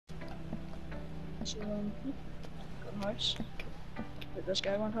So, got a house. Wait, this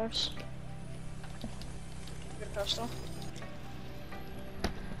guy went house. Get a pistol.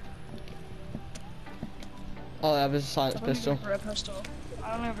 Oh, that was a science pistol. I don't have a grip pistol.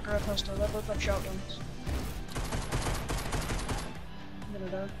 I don't have a grip pistol. They both have shotguns. I'm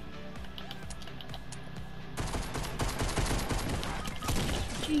gonna die.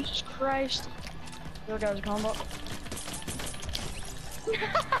 Jesus Christ. The other guy's a combo.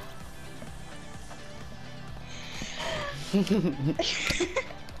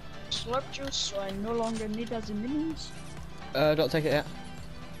 Slurp juice, so I no longer need as minis. Don't take it yet.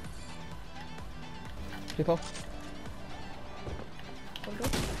 People. Hold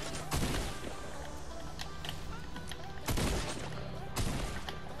up.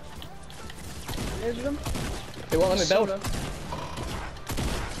 Lasered him. It won't let me build. Soda.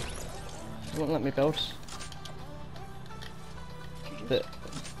 It won't let me build. But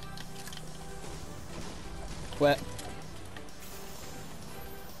where?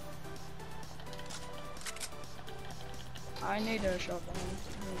 I need a shotgun.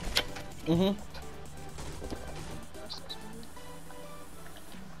 Mhm.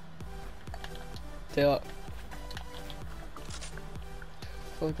 Feel it.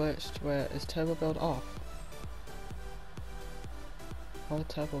 Fully glitched. Where is turbo build off? Why would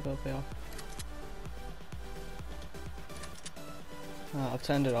turbo build be off? I've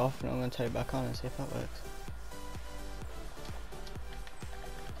turned it off and I'm going to turn it back on and see if that works.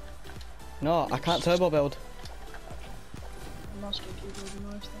 No, I can't turbo build. Must be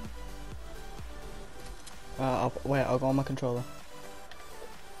keyboard noise then. I'll go on my controller.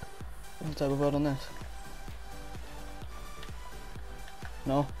 I'll turbo build on this.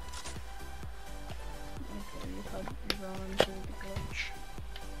 No. Okay, you've run into the glitch.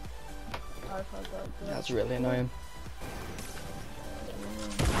 I've had that glitch. That's really annoying.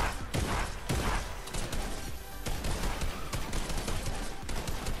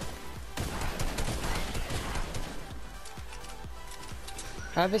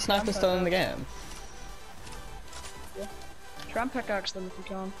 Have the sniper still in the game? Yeah. Try and pickaxe them if you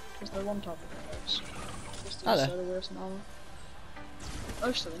can, because they're one top pickaxe. Just Are they? instead of wasting ammo.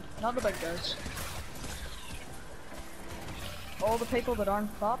 Most of them, not the big guys. All the people that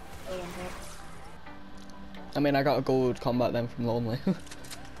aren't top are on top. I mean, I got a gold combat then from Lonely.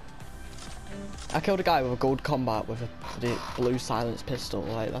 I killed a guy with a gold combat with a bloody blue silence pistol.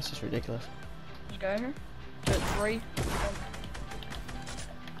 Like, that's just ridiculous. There's a guy here. Two, three.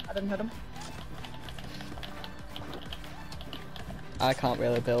 I didn't hit him. I can't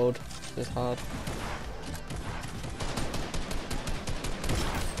really build this hard.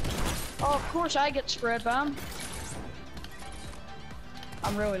 Oh, of course I get spread bam.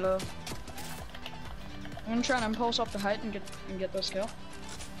 I'm really low. I'm gonna try and impulse up the height and get this kill.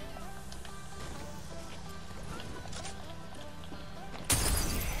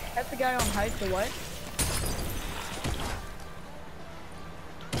 Hit the guy on height, the white.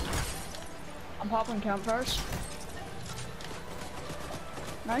 I'm popping campfires.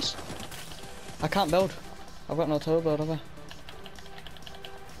 Nice. I can't build. I've got no turbo build, have I?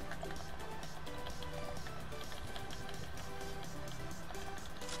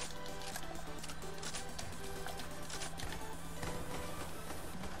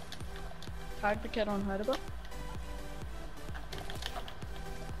 Tag the kid on height a bit.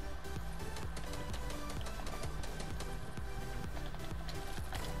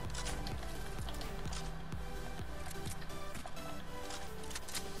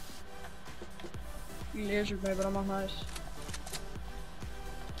 You lasered me, but I'm on nice.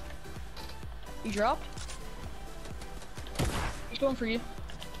 He dropped. He's going for you.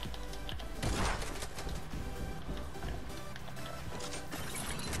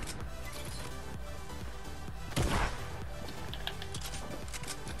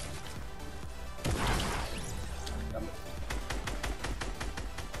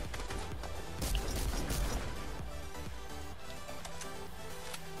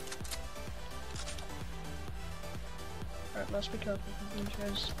 Alright, let's be careful because these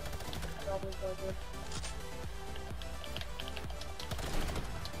guys probably quite good.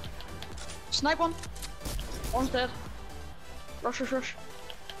 Snipe one! One's dead. Rush, rush, rush.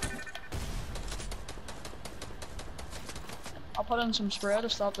 I'll put in some spray to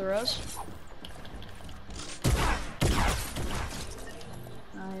stop the res.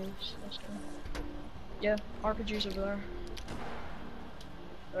 Nice, let's go. Yeah, RPG's over there.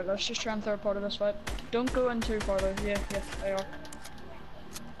 Right, let's just try and third party this fight. Don't go in too far though. Yeah, they are.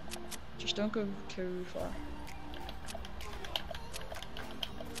 Just don't go too far.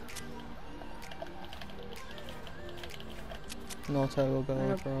 No turbo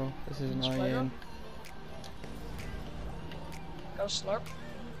build, bro. This is annoying. Got a slurp.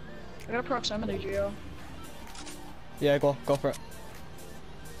 I got a proximity geo. Yeah, go for it.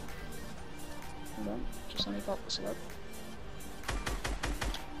 Hold on, just let me pop the slurp.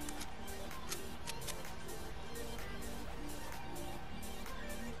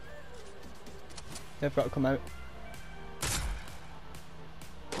 They've got to come out.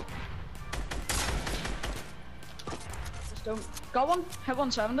 Just don't. Got one. Hit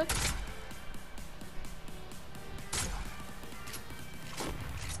 170.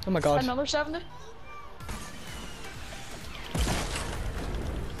 Oh my god. Another 70.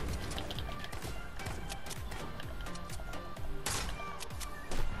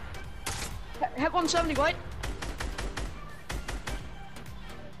 Hit 170 white.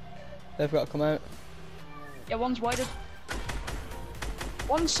 They've got to come out. Yeah, one's whited.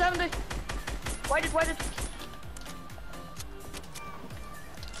 170. Whited.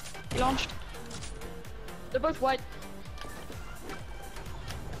 He launched. They're both white.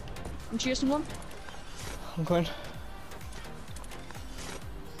 I'm chasing one. I'm going.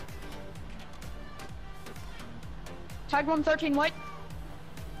 Tagged 113 white.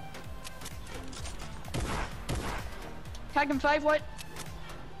 Tagged him 5 white.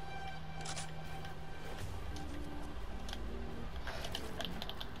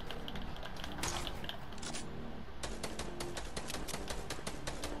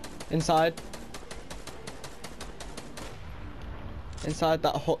 Inside. Inside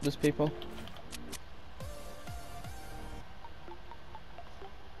that hut, there's people.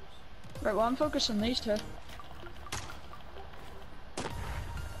 Right, well, I'm focusing on these two.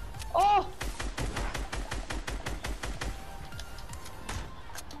 Oh!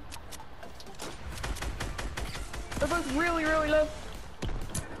 They're both really, really low.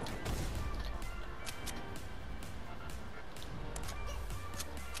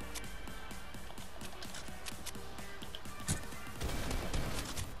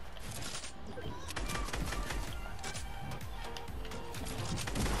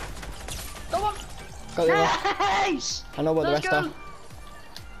 Go on! Got the other. Nice! I know what the Let's rest go.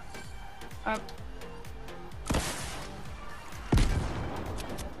 are.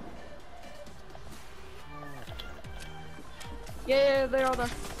 Yeah, they are there.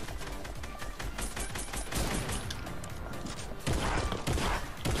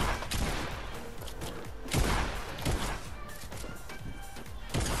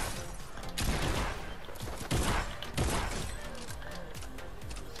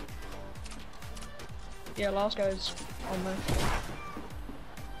 Yeah, last guy's on there.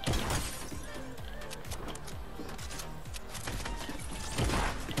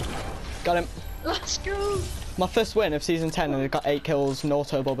 Got him. Let's go! My first win of season 10 and I got 8 kills, no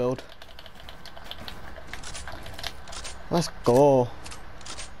turbo build. Let's go.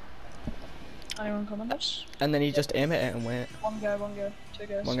 Anyone coming us? And then you just aim at it and wait. One guy, two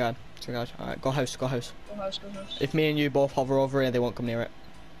guys. One guy, two guys. Alright, go house. Go house. If me and you both hover over here, they won't come near it.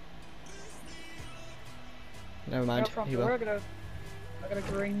 Never mind, he will. I got a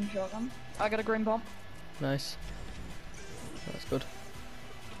green shotgun. I got a green bomb. Nice. That's good.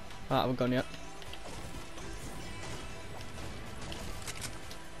 I haven't gone yet.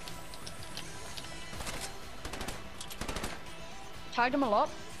 Tagged him a lot.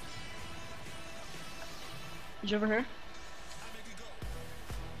 He's over here.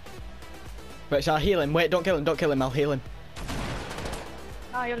 Wait, shall I heal him? Wait, don't kill him, I'll heal him.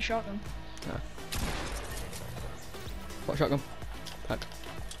 Ah, he had a shotgun. Ah. What shotgun? Pack.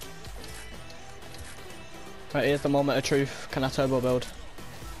 Right, here's the moment of truth. Can I turbo build?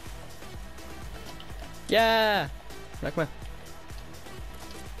 Yeah! Right, come here.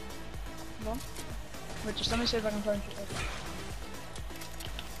 Hold on. Wait, just let me see if I can find you.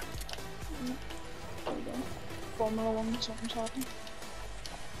 There we go. Formula 1, something's happening.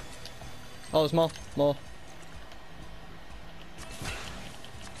 Oh, there's more. Nice.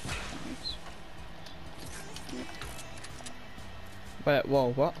 Wait,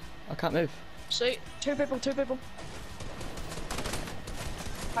 whoa, what? I can't move. See, two people. Tag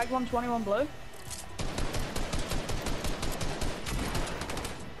 121 blue.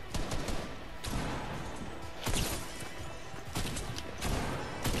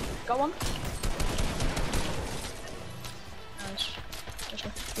 Got one. Nice.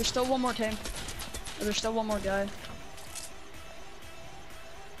 There's still one more team. There's still one more guy.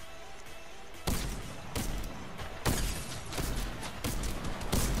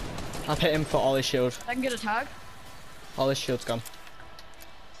 I've hit him for all his shield. I can get a tag. All his shield's gone.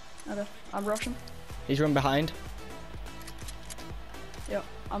 Okay, I'm rushing. He's run behind. Yeah,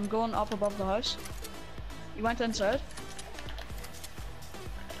 I'm going up above the house. You went inside.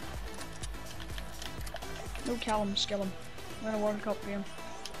 No Callum, skill him. We're in a World Cup game.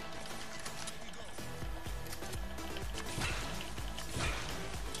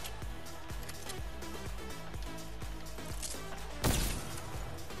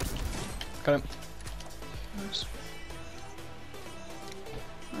 Got him. Nice.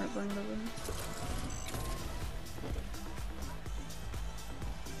 Alright, bring it over here.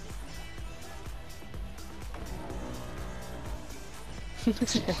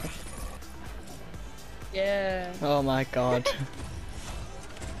 Yeah. Oh my god.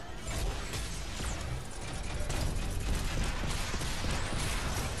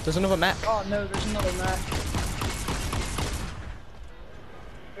 There's another mech. Oh no, there's another mech.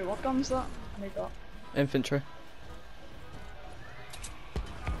 Wait, what gun's that? I need that. Infantry.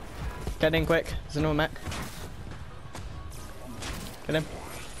 Get in quick. There's another mech. Get him.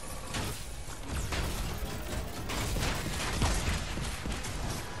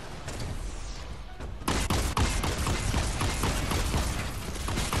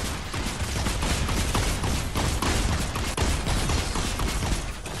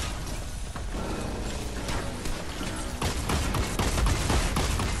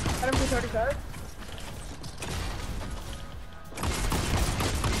 Hit him for 35.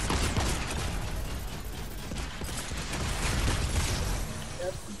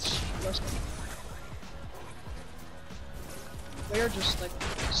 Yep, it's less. We're just like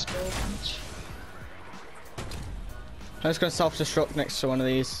skeletons. I'm just gonna self-destruct next to one of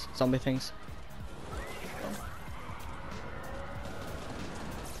these zombie things.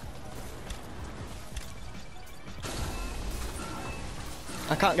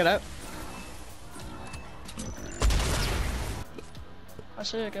 I can't get out. I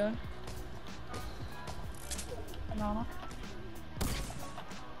see a guy. Banana.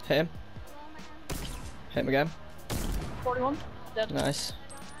 Hit him. Hit him again. 41. Dead. Nice.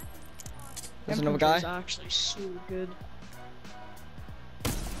 There's another guy. Infantry's actually so good.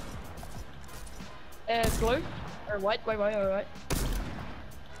 Blue? Or white? Alright.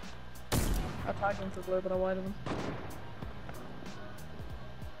 I tagged him for blue, but I whited him.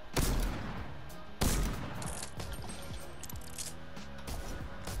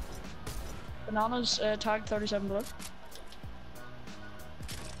 Bananas tagged 37 blue.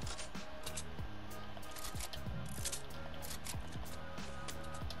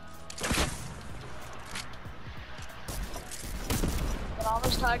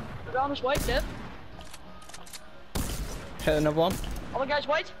 Bananas tagged. Bananas white, dead. Hit another one. Other guy's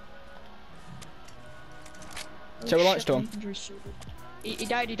white. Shall we launch shit, to him? infantry's so good. He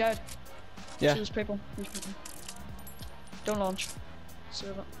died. Yeah. There's people. Don't launch.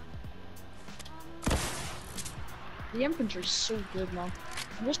 Save it. The infantry's so good, man.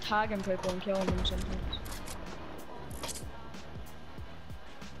 I'm just tagging people and killing them sometimes.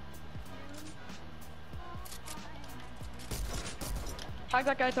 Tag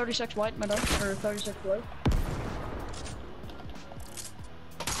that guy 36 white, middle, or 36 blue.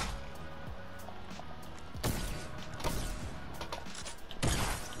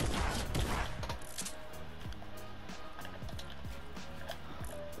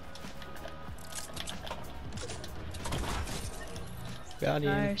 Got you.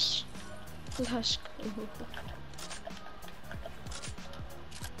 Nice. Let's go.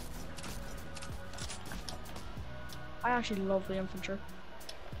 I actually love the infantry.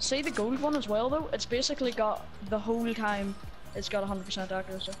 See the gold one as well though? It's basically got the whole time it's got 100%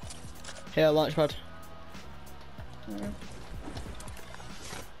 accuracy. Here, launch pad. Yeah.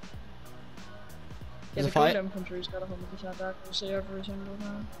 There's a the gold fight. infantry's got 100% accuracy every single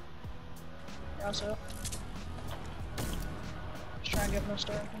time. Yeah, so. Just try and get Mr.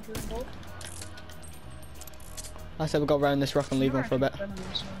 Infantry involved. I said we'll go around this rock and leave Never them for a bit. been in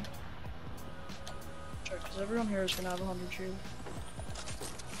this one. Sure, because everyone here is gonna have 100 shield.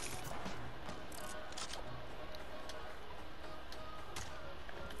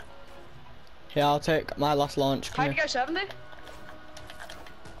 Yeah, I'll take my last launch. Come Hide here. guy 70?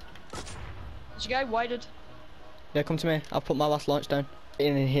 Is the guy whited? Yeah, come to me. I'll put my last launch down.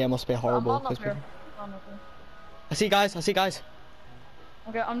 In here must be horrible. I'm not up 'cause here. people- I'm up here. I see guys. I see guys.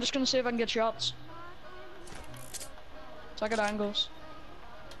 Okay, I'm just gonna see if I can get shots. So I got angles.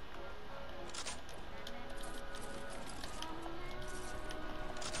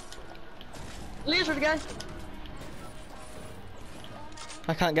 Laser the guy.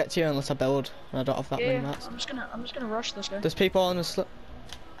 I can't get to you unless I build, and I don't have that many Yeah, mats. I'm just gonna rush this guy. There's people on the slip.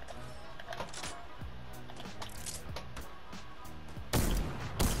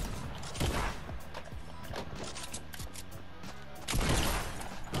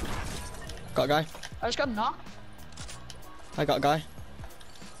 Got a guy. I just got knocked. I got a guy.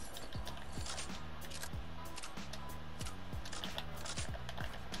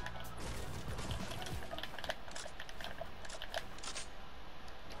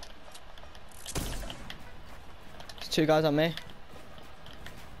 2 guys on me.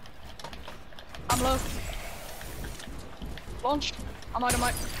 I'm low. Launched. I'm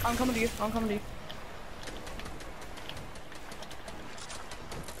out. I'm coming to you. I'm coming to you.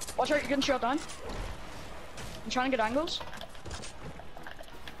 Watch out, you're getting shot down. I'm trying to get angles.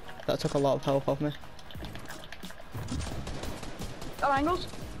 That took a lot of help off me. Got angles.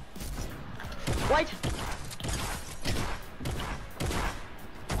 White.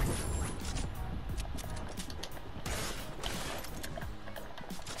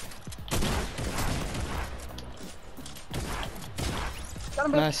 Got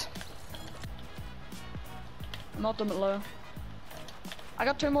him. Nice. I'm not them at low. I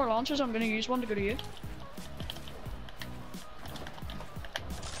got 2 more launches. I'm gonna use one to go to you.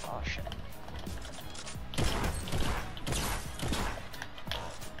 Oh shit.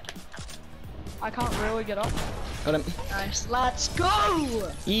 I can't really get up. Got him. Nice. Let's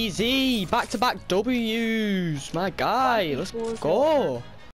go! Easy. Back-to-back W's. My guy. Let's go.